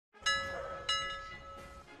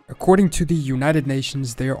According to the United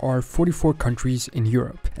Nations, there are 44 countries in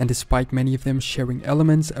Europe, and despite many of them sharing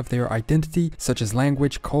elements of their identity, such as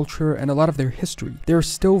language, culture, and a lot of their history, they are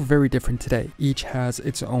still very different today. Each has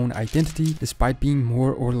its own identity, despite being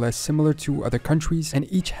more or less similar to other countries, and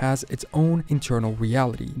each has its own internal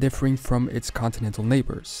reality, differing from its continental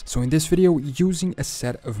neighbors. So in this video, using a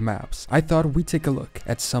set of maps, I thought we'd take a look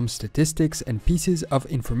at some statistics and pieces of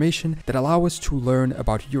information that allow us to learn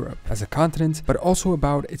about Europe as a continent, but also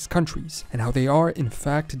about its countries and how they are in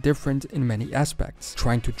fact different in many aspects,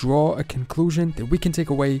 trying to draw a conclusion that we can take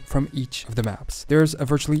away from each of the maps. There's a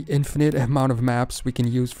virtually infinite amount of maps we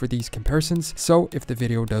can use for these comparisons, so if the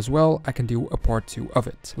video does well, I can do a part 2 of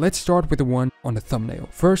it. Let's start with the one on the thumbnail.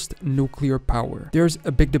 First, nuclear power. There's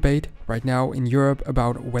a big debate right now in Europe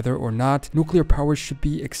about whether or not nuclear power should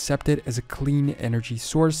be accepted as a clean energy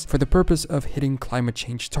source for the purpose of hitting climate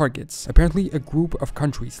change targets. Apparently, a group of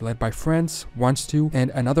countries led by France wants to, and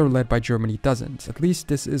another led by Germany doesn't. At least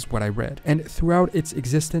this is what I read. And throughout its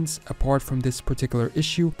existence, apart from this particular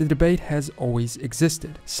issue, the debate has always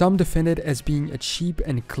existed. Some defend it as being a cheap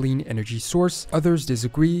and clean energy source, others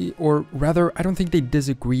disagree, or rather, I don't think they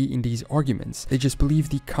disagree in these arguments. They just believe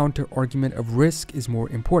the counter-argument of risk is more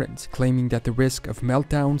important, claiming that the risk of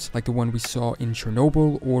meltdowns, like the one we saw in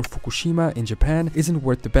Chernobyl or Fukushima in Japan, isn't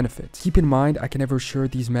worth the benefit. Keep in mind, I can never assure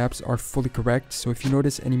these maps are fully correct, so if you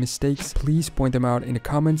notice any mistakes, please point them out in the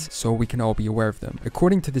comments so we can all be aware of them.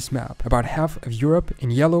 According to this map, about half of Europe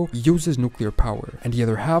in yellow uses nuclear power, and the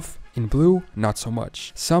other half in blue, not so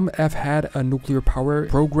much. Some have had a nuclear power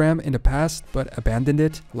program in the past but abandoned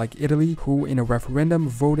it, like Italy, who in a referendum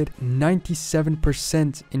voted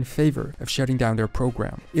 97% in favor of shutting down their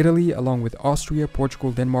program. Italy, along with Austria,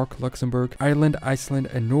 Portugal, Denmark, Luxembourg, Ireland, Iceland,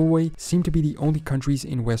 and Norway, seem to be the only countries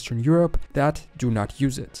in Western Europe that do not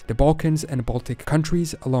use it. The Balkans and Baltic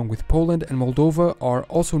countries, along with Poland and Moldova, are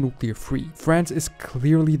also nuclear free. France is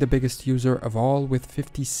clearly the biggest user of all, with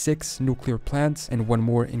 56 nuclear plants and one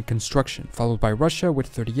more in construction, followed by Russia with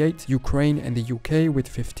 38, Ukraine and the UK with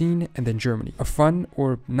 15, and then Germany. A fun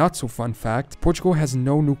or not so fun fact, Portugal has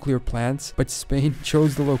no nuclear plants, but Spain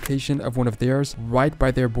chose the location of one of theirs right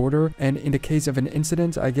by their border, and in the case of an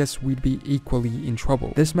incident, I guess we'd be equally in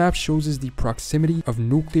trouble. This map shows us the proximity of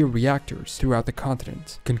nuclear reactors throughout the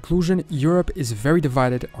continent. Conclusion: Europe is very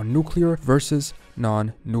divided on nuclear versus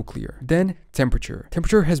non-nuclear. Then temperature.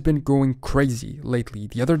 Temperature has been going crazy lately.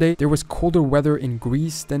 The other day, there was colder weather in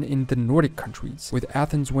Greece than in the Nordic countries, with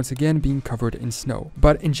Athens once again being covered in snow.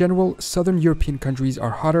 But in general, southern European countries are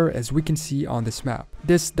hotter, as we can see on this map.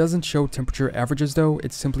 This doesn't show temperature averages though,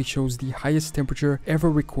 it simply shows the highest temperature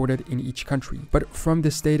ever recorded in each country. But from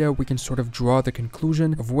this data, we can sort of draw the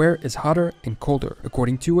conclusion of where is hotter and colder.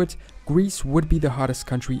 According to it, Greece would be the hottest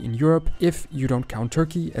country in Europe if you don't count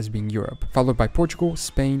Turkey as being Europe, followed by Portugal,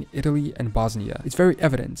 Spain, Italy, and Bosnia. It's very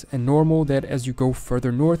evident and normal that as you go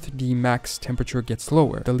further north, the max temperature gets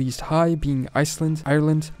lower, the least high being Iceland,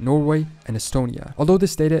 Ireland, Norway, and Estonia. Although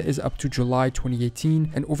this data is up to July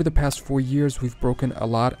 2018, and over the past 4 years we've broken a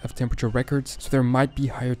lot of temperature records, so there might be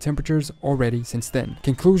higher temperatures already since then.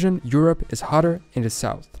 Conclusion: Europe is hotter in the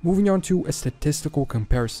south. Moving on to a statistical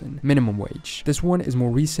comparison. Minimum wage. This one is more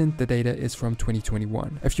recent. The data is from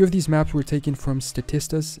 2021. A few of these maps were taken from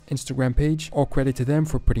Statista's Instagram page. All credit to them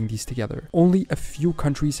for putting these together. Only a few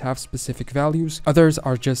countries have specific values. Others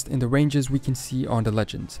are just in the ranges we can see on the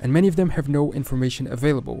legend, and many of them have no information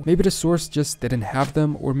available. Maybe the source just didn't have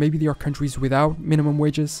them, or maybe they are countries without minimum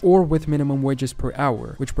wages or with minimum wages per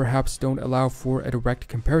hour, which perhaps don't allow for a direct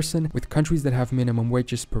comparison with countries that have minimum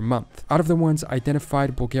wages per month. Out of the ones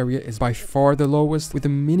identified, Bulgaria is by far the lowest, with a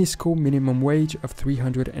minuscule minimum wage of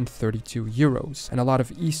 332 euros, and a lot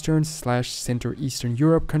of Eastern/Center Eastern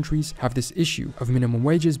Europe countries have this issue of minimum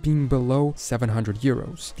wages being below 700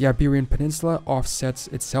 euros. The Iberian Peninsula offsets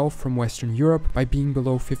itself from Western Europe by being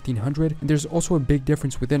below 1500, and there's also a big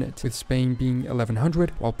difference within it, with Spain being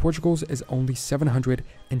 1100 while Portugal's is only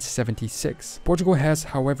 776. Portugal has,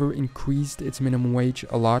 however, increased its minimum wage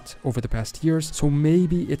a lot over the past years, so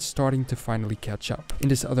maybe it's starting to finally catch up. In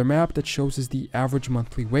this other map that shows us the average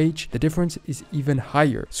monthly wage, the difference is even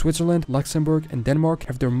higher. Switzerland, Luxembourg, and Denmark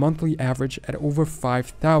have their monthly average at over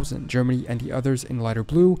 5,000. Germany and the others in lighter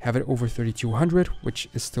blue have it over 3,200, which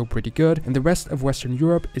is still pretty good, and the rest of Western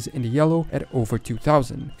Europe is in the yellow at over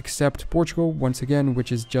 2,000, except Portugal once again,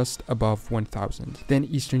 which is just above 1,000. Then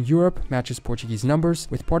Eastern Europe matches Portuguese numbers,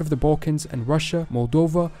 with part of the Balkans and Russia,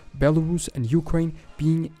 Moldova, Belarus, and Ukraine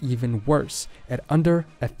being even worse, at under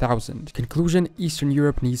 1,000. Conclusion: Eastern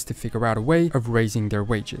Europe needs to figure out a way of raising their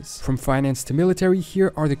wages. From finance to military,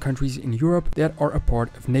 here are the countries in Europe that are a part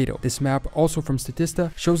of NATO. This map, also from Statista,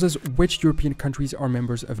 shows us which European countries are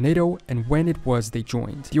members of NATO and when it was they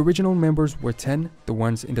joined. The original members were 10, the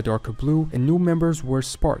ones in the darker blue, and new members were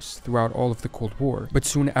sparse throughout all of the Cold War. But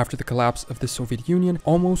soon after the collapse of the Soviet Union,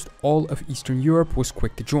 almost all of Eastern Europe was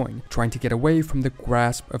quick to join, trying to get away from the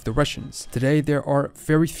grasp of the Russians. Today, there are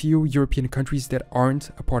very few European countries that aren't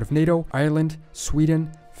a part of NATO: Ireland, Sweden,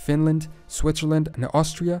 Finland, Switzerland and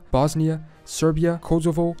Austria, Bosnia, Serbia,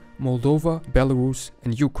 Kosovo, Moldova, Belarus,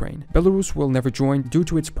 and Ukraine. Belarus will never join due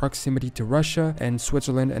to its proximity to Russia, and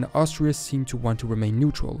Switzerland and Austria seem to want to remain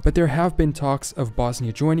neutral. But there have been talks of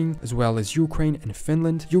Bosnia joining, as well as Ukraine and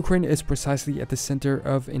Finland. Ukraine is precisely at the center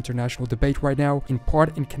of international debate right now, in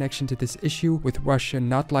part in connection to this issue with Russia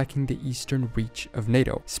not liking the eastern reach of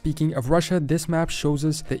NATO. Speaking of Russia, this map shows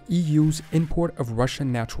us the EU's import of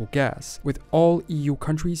Russian natural gas, with all EU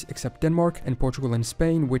countries except Denmark and Portugal and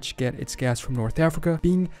Spain, which get its gas from North Africa,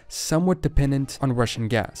 being somewhat dependent on Russian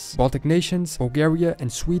gas. Baltic nations, Bulgaria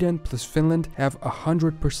and Sweden plus Finland have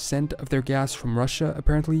 100% of their gas from Russia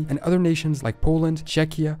apparently, and other nations like Poland,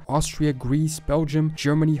 Czechia, Austria, Greece, Belgium,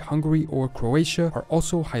 Germany, Hungary or Croatia are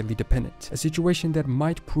also highly dependent, a situation that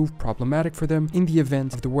might prove problematic for them in the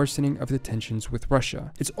event of the worsening of the tensions with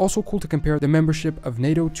Russia. It's also cool to compare the membership of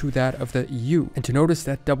NATO to that of the EU, and to notice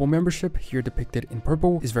that double membership, here depicted in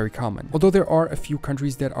purple, is very common, although there are a few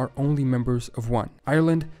countries that are only members of one.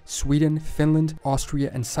 Ireland, Sweden, Finland, Austria,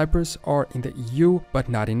 and Cyprus are in the EU but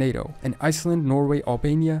not in NATO, and Iceland, Norway,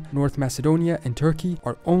 Albania, North Macedonia, and Turkey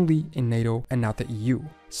are only in NATO and not the EU.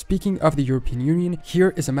 Speaking of the European Union,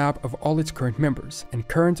 here is a map of all its current members and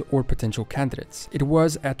current or potential candidates. It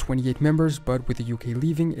was at 28 members, but with the UK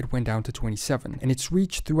leaving, it went down to 27, and its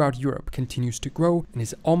reach throughout Europe continues to grow and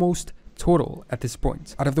is almost total at this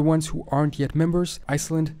point. Out of the ones who aren't yet members,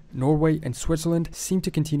 Iceland, Norway, and Switzerland seem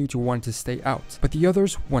to continue to want to stay out, but the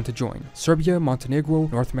others want to join. Serbia, Montenegro,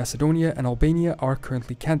 North Macedonia, and Albania are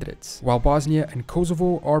currently candidates, while Bosnia and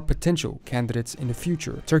Kosovo are potential candidates in the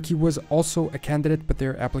future. Turkey was also a candidate, but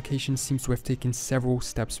their application seems to have taken several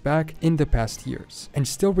steps back in the past years. And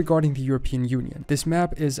still regarding the European Union, this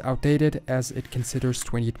map is outdated as it considers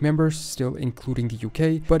 28 members, still including the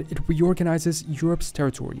UK, but it reorganizes Europe's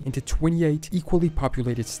territory into 28 equally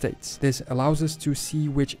populated states. This allows us to see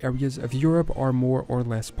which areas of Europe are more or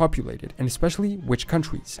less populated, and especially which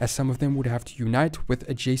countries, as some of them would have to unite with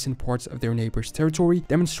adjacent parts of their neighbors' territory,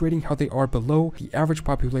 demonstrating how they are below the average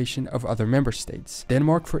population of other member states.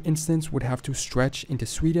 Denmark, for instance, would have to stretch into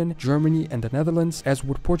Sweden, Germany, and the Netherlands, as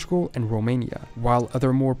would Portugal and Romania, while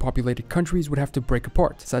other more populated countries would have to break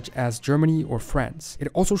apart, such as Germany or France. It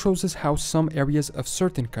also shows us how some areas of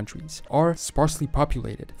certain countries are sparsely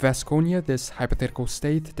populated. Vasconia, this hypothetical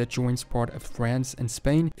state that joins part of France and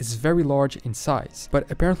Spain, is very large in size, but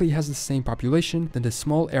apparently has the same population than the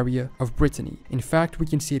small area of Brittany. In fact, we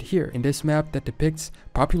can see it here in this map that depicts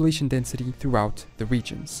population density throughout the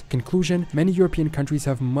regions. Conclusion: many European countries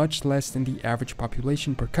have much less than the average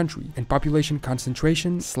population per country, and population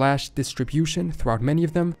concentration / distribution throughout many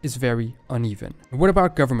of them is very uneven. What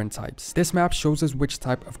about government types? This map shows us which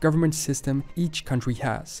type of government system each country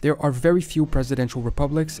has. There are very few presidential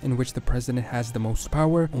republics in which the president has the most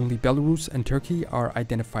power. Only Belarus and Turkey are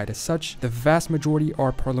identified as such. The vast majority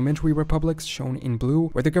are parliamentary republics, shown in blue,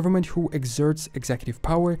 where the government who exerts executive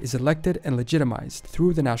power is elected and legitimized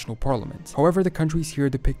through the national parliament. However, the countries here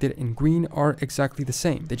depicted in green are exactly the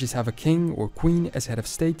same. They just have a king or queen as head of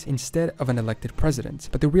state instead of an elected president,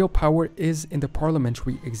 but the real power is in the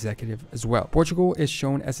parliamentary executive as well. Portugal is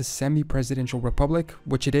shown as a semi-presidential republic,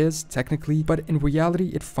 which it is technically, but in reality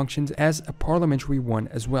it functions as a parliamentary one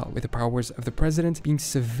as well, with the powers of the president being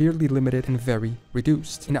severely limited and very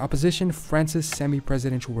reduced. In opposition, France's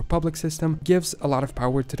semi-presidential republic system gives a lot of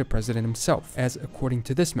power to the president himself, as according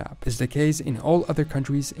to this map is the case in all other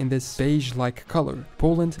countries in this beige-like color: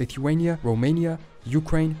 Poland, Lithuania, Romania,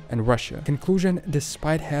 Ukraine, and Russia. Conclusion: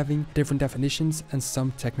 despite having different definitions and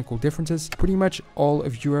some technical differences, pretty much all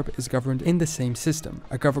of Europe is governed in the same system.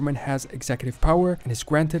 A government has executive power and is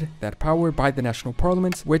granted that power by the national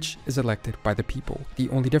parliament, which is elected by the people. The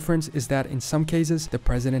only difference is that in some cases the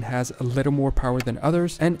president has a little more power than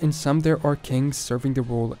others, and in some there are kings serving the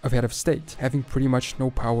role of head of state, having pretty much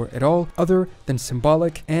no power at all other than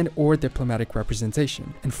symbolic and or diplomatic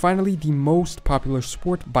representation. And finally, the most popular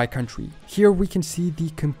sport by country. Here we can see the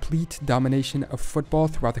complete domination of football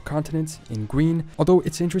throughout the continent in green, although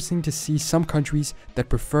it's interesting to see some countries that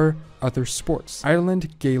prefer other sports.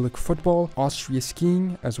 Ireland, Gaelic football, Austria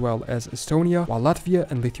skiing, as well as Estonia, while Latvia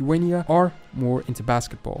and Lithuania are more into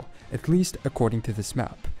basketball, at least according to this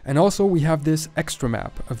map. And also we have this extra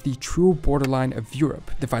map of the true borderline of Europe,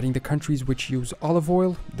 dividing the countries which use olive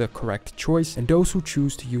oil, the correct choice, and those who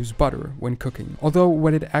choose to use butter when cooking. Although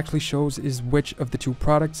what it actually shows is which of the two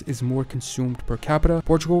products is more consumed per capita.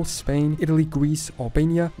 Portugal, Spain, Italy, Greece,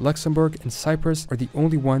 Albania, Luxembourg, and Cyprus are the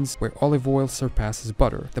only ones where olive oil surpasses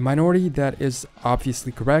butter. The minority that is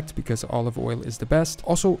obviously correct because olive oil is the best.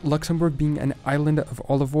 Also, Luxembourg being an island of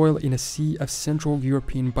olive oil in a sea of Central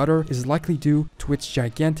European butter is likely due to its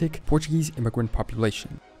gigantic Portuguese immigrant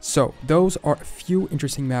population. So, those are a few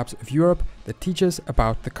interesting maps of Europe that teach us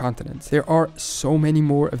about the continent. There are so many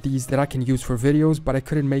more of these that I can use for videos, but I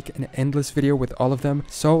couldn't make an endless video with all of them.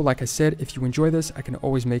 So, like I said, if you enjoy this, I can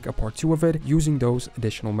always make a part 2 of it using those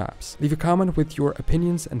additional maps. Leave a comment with your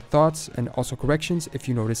opinions and thoughts, and also corrections if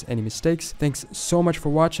you notice any mistakes. Thanks so much for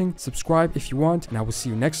watching. Subscribe if you want, and I will see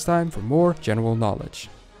you next time for more general knowledge.